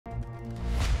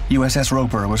USS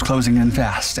Roper was closing in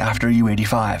fast after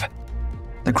U-85.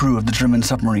 The crew of the German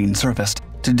submarine surfaced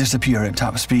to disappear at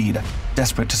top speed,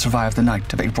 desperate to survive the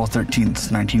night of April 13,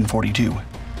 1942.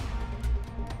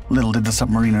 Little did the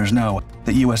submariners know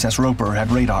that USS Roper had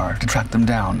radar to track them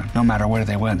down no matter where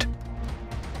they went.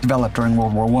 Developed during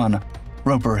World War I,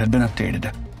 Roper had been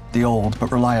updated. The old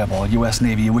but reliable US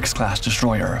Navy Wickes-class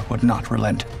destroyer would not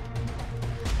relent.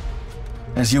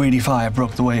 As U-85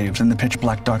 broke the waves in the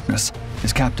pitch-black darkness,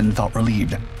 his captain felt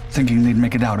relieved, thinking they'd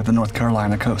make it out of the North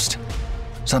Carolina coast.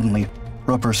 Suddenly,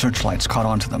 Roper's searchlights caught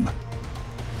onto them.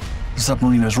 The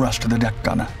submariners rushed to the deck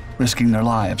gun, risking their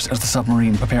lives as the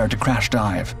submarine prepared to crash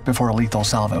dive before a lethal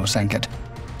salvo sank it.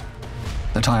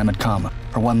 The time had come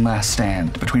for one last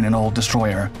stand between an old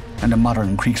destroyer and a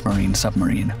modern Kriegsmarine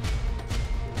submarine.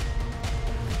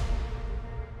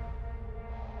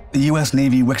 The US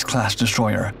Navy Wickes-class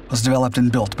destroyer was developed and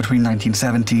built between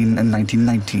 1917 and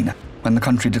 1919, when the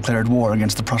country declared war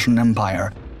against the Prussian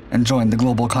Empire and joined the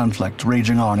global conflict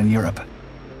raging on in Europe.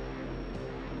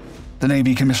 The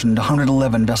Navy commissioned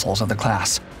 111 vessels of the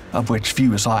class, of which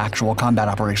few saw actual combat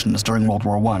operations during World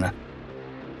War I.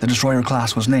 The destroyer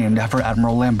class was named after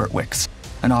Admiral Lambert Wickes,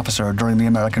 an officer during the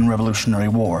American Revolutionary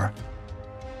War.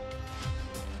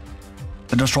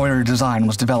 The destroyer design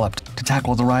was developed to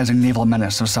tackle the rising naval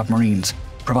menace of submarines,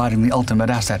 providing the ultimate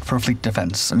asset for fleet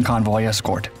defense and convoy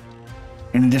escort.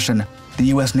 In addition, the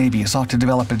US Navy sought to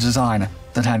develop a design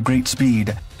that had great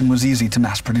speed and was easy to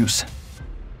mass produce.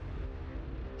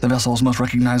 The vessel's most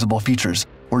recognizable features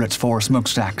were its 4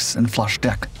 smokestacks and flush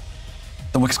deck.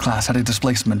 The Wickes-class had a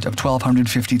displacement of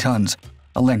 1,250 tons,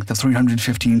 a length of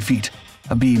 315 feet,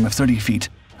 a beam of 30 feet,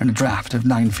 and a draft of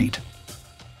 9 feet.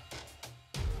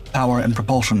 Power and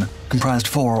propulsion comprised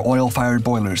 4 oil-fired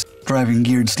boilers driving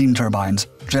geared steam turbines,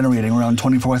 generating around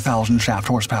 24,000 shaft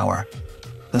horsepower.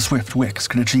 The swift Wickes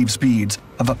could achieve speeds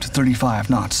of up to 35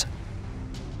 knots.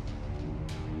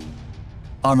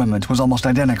 Armament was almost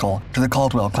identical to the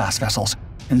Caldwell-class vessels,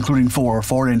 including 4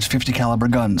 4-inch 50-caliber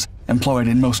guns employed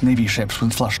in most Navy ships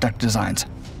with flush deck designs.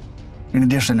 In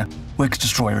addition, Wickes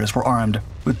destroyers were armed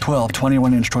with 12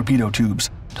 21-inch torpedo tubes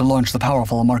to launch the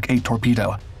powerful Mark 8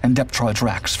 torpedo and depth charge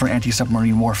racks for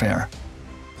anti-submarine warfare.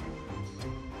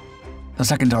 The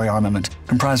secondary armament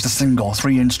comprised a single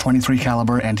 3-inch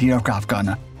 23-caliber anti-aircraft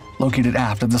gun, located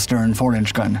aft of the stern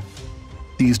 4-inch gun.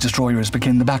 These destroyers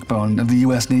became the backbone of the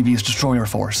US Navy's destroyer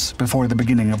force before the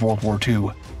beginning of World War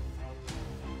II.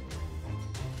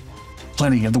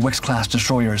 Plenty of the Wickes-class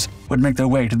destroyers would make their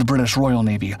way to the British Royal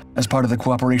Navy as part of the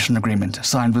cooperation agreement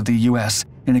signed with the US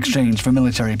in exchange for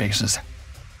military bases.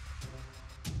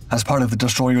 As part of the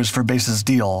Destroyers for Bases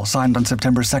deal signed on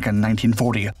September 2,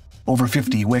 1940, over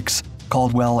 50 Wickes,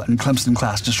 Caldwell, and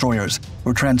Clemson-class destroyers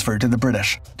were transferred to the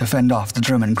British to fend off the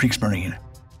German Kriegsmarine.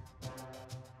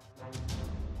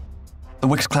 The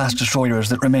Wickes-class destroyers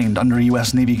that remained under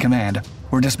US Navy command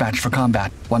were dispatched for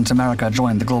combat once America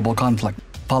joined the global conflict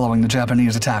following the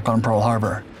Japanese attack on Pearl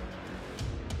Harbor.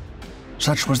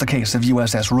 Such was the case of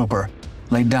USS Roper,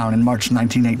 laid down in March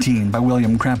 1918 by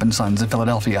William Cramp & Sons of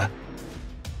Philadelphia.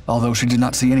 Although she did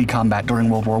not see any combat during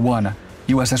World War I,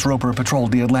 USS Roper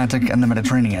patrolled the Atlantic and the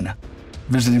Mediterranean,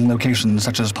 visiting locations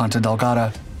such as Ponta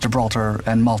Delgada, Gibraltar,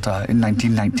 and Malta in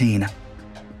 1919.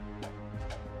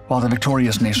 While the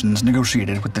victorious nations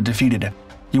negotiated with the defeated,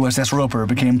 USS Roper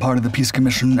became part of the Peace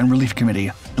Commission and Relief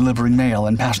Committee, delivering mail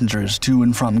and passengers to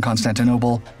and from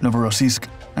Constantinople, Novorossiysk,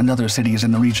 and other cities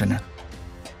in the region.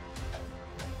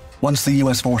 Once the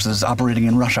US forces operating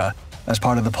in Russia as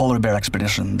part of the Polar Bear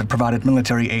expedition that provided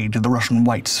military aid to the Russian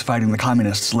Whites fighting the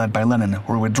Communists led by Lenin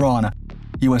were withdrawn,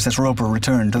 USS Roper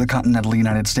returned to the continental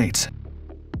United States.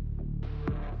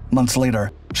 Months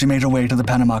later, she made her way to the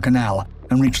Panama Canal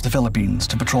and reached the Philippines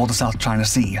to patrol the South China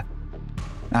Sea.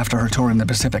 After her tour in the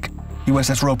Pacific,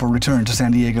 USS Roper returned to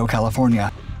San Diego,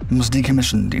 California, and was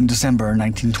decommissioned in December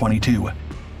 1922.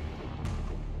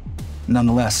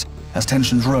 Nonetheless, as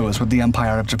tensions rose with the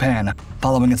Empire of Japan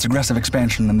following its aggressive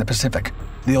expansion in the Pacific,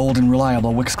 the old and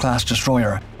reliable Wickes-class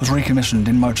destroyer was recommissioned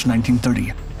in March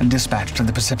 1930 and dispatched to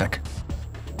the Pacific.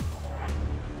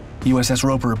 USS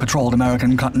Roper patrolled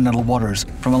American continental waters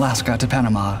from Alaska to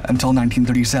Panama until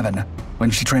 1937,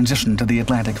 when she transitioned to the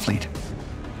Atlantic Fleet.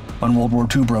 When World War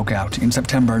II broke out in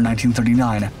September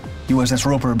 1939, USS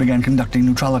Roper began conducting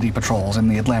neutrality patrols in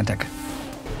the Atlantic.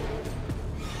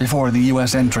 Before the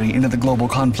US entry into the global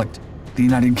conflict, the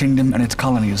United Kingdom and its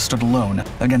colonies stood alone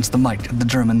against the might of the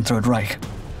German Third Reich.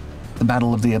 The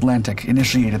Battle of the Atlantic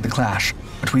initiated the clash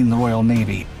between the Royal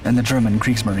Navy and the German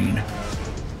Kriegsmarine.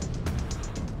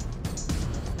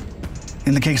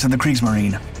 In the case of the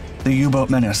Kriegsmarine, the U-boat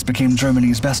menace became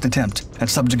Germany's best attempt at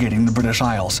subjugating the British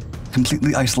Isles,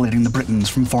 completely isolating the Britons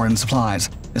from foreign supplies,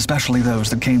 especially those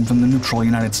that came from the neutral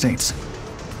United States.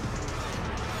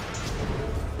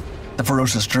 The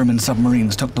ferocious German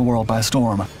submarines took the world by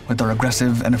storm with their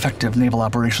aggressive and effective naval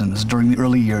operations during the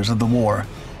early years of the war.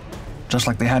 Just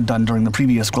like they had done during the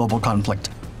previous global conflict,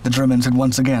 the Germans had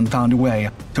once again found a way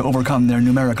to overcome their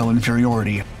numerical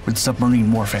inferiority with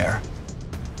submarine warfare.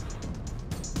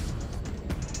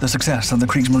 The success of the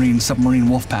Kriegsmarine submarine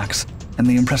wolf packs and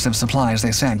the impressive supplies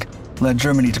they sank led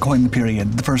Germany to coin the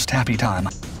period the First Happy Time,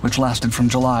 which lasted from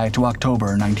July to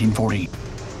October 1940.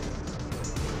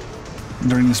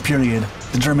 During this period,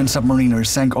 the German submariners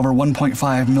sank over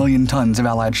 1.5 million tons of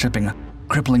Allied shipping,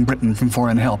 crippling Britain from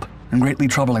foreign help and greatly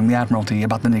troubling the Admiralty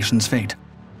about the nation's fate,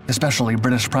 especially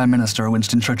British Prime Minister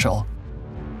Winston Churchill.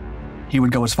 He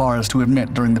would go as far as to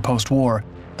admit during the post-war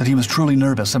that he was truly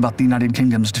nervous about the United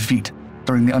Kingdom's defeat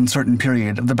during the uncertain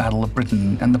period of the Battle of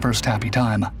Britain and the First Happy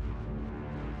Time.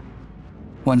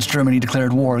 Once Germany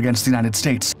declared war against the United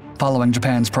States following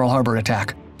Japan's Pearl Harbor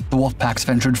attack, the wolf packs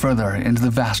ventured further into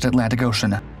the vast Atlantic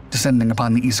Ocean, descending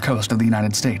upon the east coast of the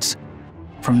United States,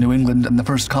 from New England and the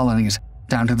first colonies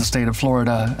down to the state of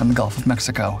Florida and the Gulf of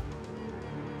Mexico.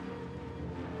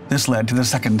 This led to the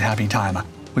Second Happy Time,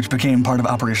 which became part of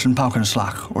Operation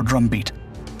Paukenschlag, or Drumbeat.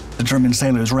 The German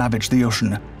sailors ravaged the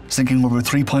ocean, sinking over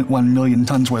 3.1 million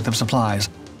tons worth of supplies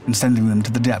and sending them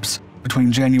to the depths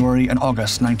between January and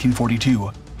August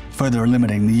 1942, further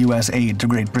limiting the U.S. aid to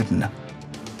Great Britain.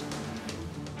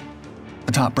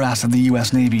 The top brass of the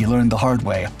U.S. Navy learned the hard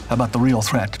way about the real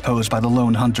threat posed by the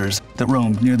lone hunters that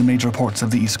roamed near the major ports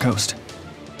of the East Coast.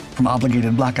 From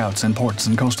obligated blackouts in ports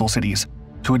and coastal cities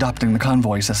to adopting the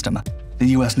convoy system, the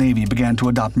U.S. Navy began to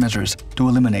adopt measures to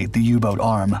eliminate the U-boat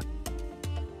arm.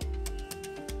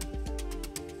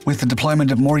 With the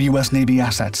deployment of more U.S. Navy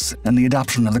assets and the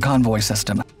adoption of the convoy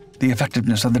system, the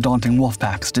effectiveness of the daunting wolf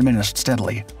packs diminished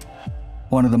steadily.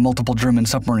 One of the multiple German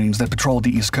submarines that patrolled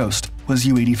the East Coast was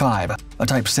U-85, a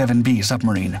Type 7B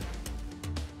submarine.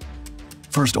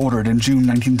 First ordered in June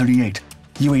 1938,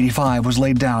 U-85 was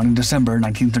laid down in December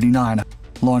 1939,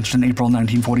 launched in April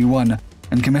 1941,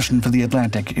 and commissioned for the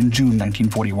Atlantic in June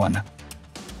 1941.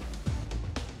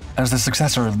 As the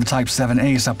successor of the Type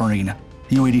 7A submarine,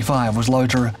 U-85 was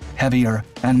larger, heavier,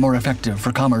 and more effective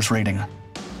for commerce raiding.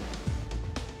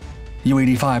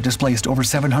 U-85 displaced over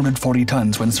 740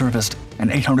 tons when surfaced and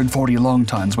 840 long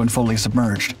tons when fully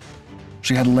submerged.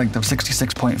 She had a length of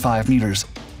 66.5 meters,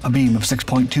 a beam of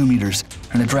 6.2 meters,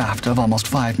 and a draft of almost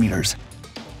 5 meters.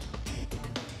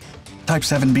 Type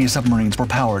 7B submarines were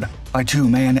powered by two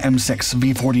MAN M6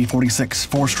 V40-46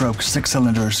 4-stroke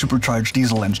 6-cylinder supercharged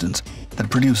diesel engines that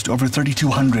produced over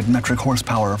 3,200 metric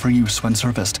horsepower for use when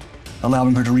surfaced,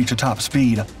 allowing her to reach a top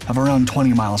speed of around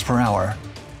 20 miles per hour.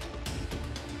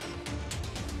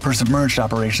 For submerged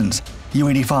operations,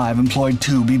 U-85 employed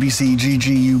two BBC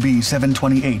GGUB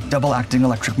 728 double-acting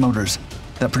electric motors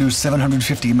that produced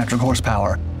 750 metric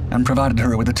horsepower and provided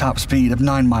her with a top speed of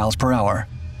 9 miles per hour.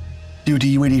 Due to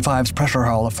U-85's pressure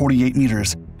hull of 48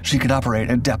 meters, she could operate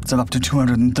at depths of up to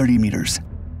 230 meters.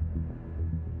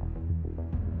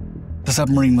 The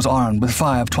submarine was armed with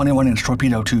 5 21-inch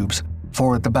torpedo tubes,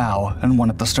 4 at the bow and 1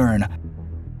 at the stern.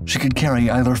 She could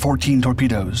carry either 14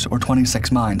 torpedoes or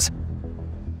 26 mines.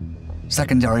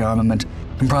 Secondary armament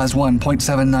comprised one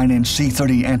 .79-inch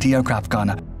C-30 anti-aircraft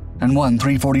gun and one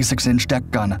 346-inch deck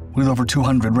gun with over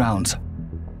 200 rounds.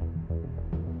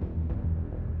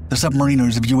 The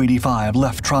submariners of U-85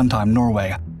 left Trondheim,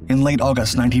 Norway, in late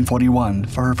August 1941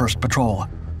 for her first patrol.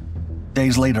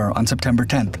 Days later, on September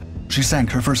 10th, she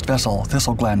sank her first vessel,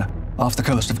 Thistleglen, off the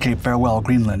coast of Cape Farewell,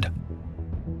 Greenland.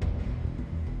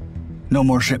 No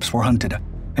more ships were hunted,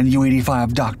 and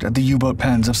U-85 docked at the U-boat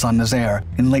pens of Saint-Nazaire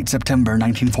in late September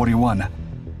 1941.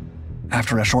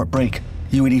 After a short break,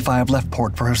 U-85 left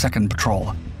port for her second patrol,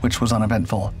 which was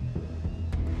uneventful.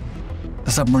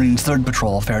 The submarine's third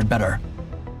patrol fared better.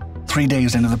 3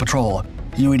 days into the patrol,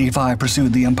 U-85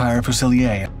 pursued the Empire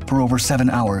Fusilier for over 7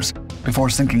 hours before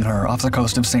sinking her off the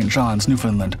coast of St. John's,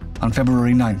 Newfoundland on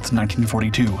February 9,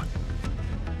 1942.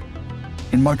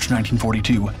 In March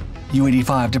 1942,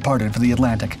 U-85 departed for the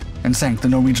Atlantic and sank the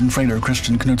Norwegian freighter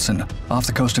Christian Knutsen off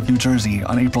the coast of New Jersey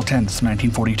on April 10,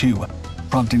 1942,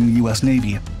 prompting the U.S.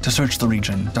 Navy to search the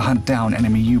region to hunt down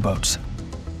enemy U-boats.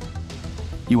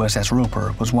 USS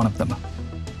Roper was one of them.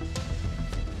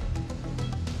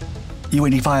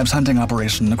 U-85's hunting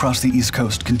operation across the East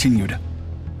Coast continued.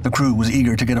 The crew was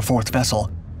eager to get a fourth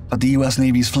vessel, but the U.S.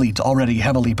 Navy's fleet already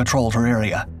heavily patrolled her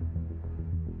area.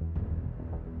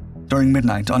 During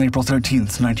midnight on April 13,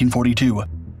 1942,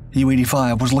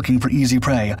 U-85 was looking for easy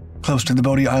prey close to the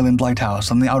Bodie Island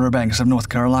lighthouse on the Outer Banks of North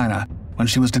Carolina, when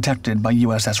she was detected by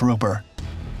USS Roper.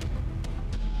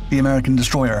 The American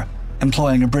destroyer,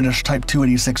 employing a British Type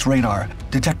 286 radar,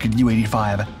 detected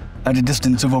U-85 at a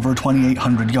distance of over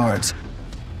 2,800 yards.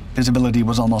 Visibility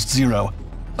was almost zero,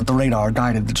 but the radar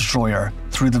guided the destroyer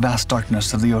through the vast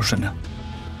darkness of the ocean.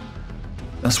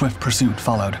 A swift pursuit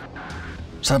followed.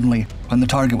 Suddenly, when the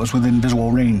target was within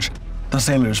visual range, the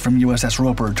sailors from USS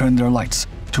Roper turned their lights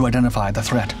to identify the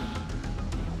threat.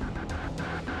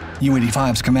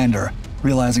 U-85's commander,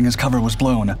 realizing his cover was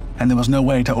blown and there was no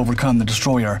way to overcome the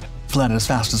destroyer, fled as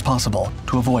fast as possible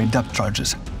to avoid depth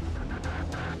charges.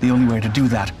 The only way to do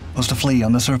that was to flee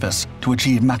on the surface to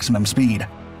achieve maximum speed.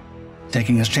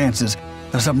 Taking his chances,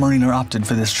 the submariner opted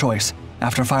for this choice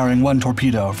after firing one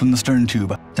torpedo from the stern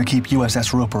tube to keep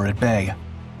USS Roper at bay.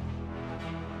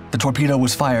 The torpedo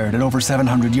was fired at over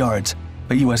 700 yards,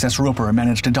 but USS Roper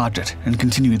managed to dodge it and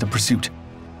continue the pursuit.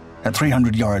 At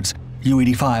 300 yards,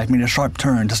 U-85 made a sharp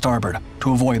turn to starboard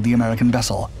to avoid the American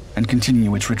vessel and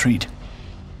continue its retreat.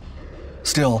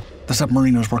 Still, the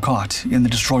submariners were caught in the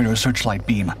destroyer's searchlight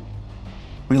beam.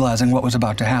 Realizing what was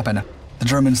about to happen, the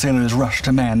German sailors rushed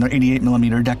to man their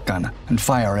 88mm deck gun and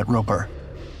fire at Roper.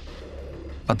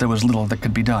 But there was little that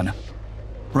could be done.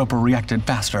 Roper reacted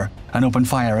faster and opened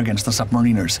fire against the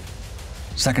submariners.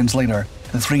 Seconds later,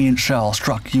 the 3-inch shell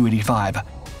struck U-85.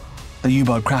 The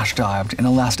U-boat crash-dived in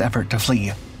a last effort to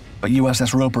flee, but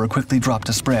USS Roper quickly dropped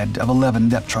a spread of 11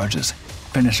 depth charges,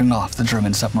 finishing off the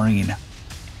German submarine.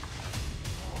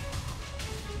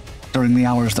 During the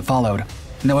hours that followed,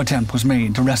 no attempt was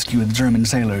made to rescue the German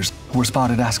sailors who were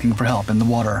spotted asking for help in the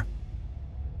water.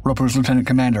 Roper's Lieutenant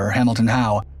Commander, Hamilton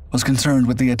Howe, was concerned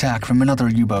with the attack from another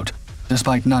U-boat,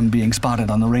 despite none being spotted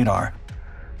on the radar.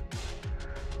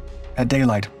 At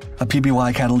daylight, a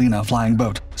PBY Catalina flying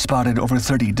boat spotted over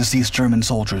 30 deceased German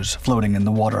soldiers floating in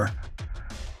the water.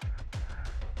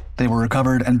 They were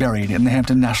recovered and buried in the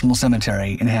Hampton National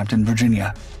Cemetery in Hampton,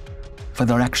 Virginia. For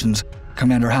their actions,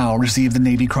 Commander Howe received the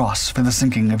Navy Cross for the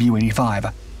sinking of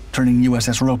U-85, turning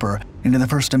USS Roper into the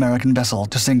first American vessel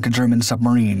to sink a German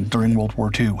submarine during World War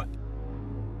II.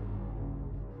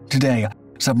 Today,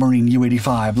 submarine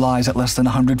U-85 lies at less than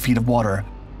 100 feet of water.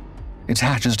 Its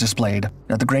hatches displayed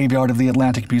at the graveyard of the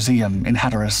Atlantic Museum in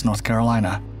Hatteras, North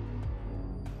Carolina.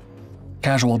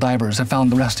 Casual divers have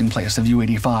found the resting place of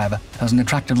U-85 as an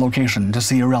attractive location to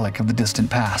see a relic of the distant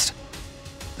past.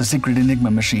 The secret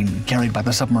Enigma machine carried by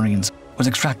the submarines was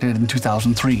extracted in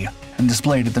 2003 and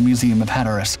displayed at the Museum of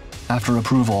Hatteras after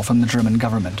approval from the German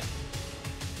government.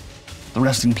 The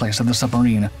resting place of the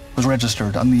submarine was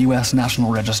registered on the US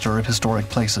National Register of Historic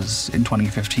Places in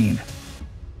 2015.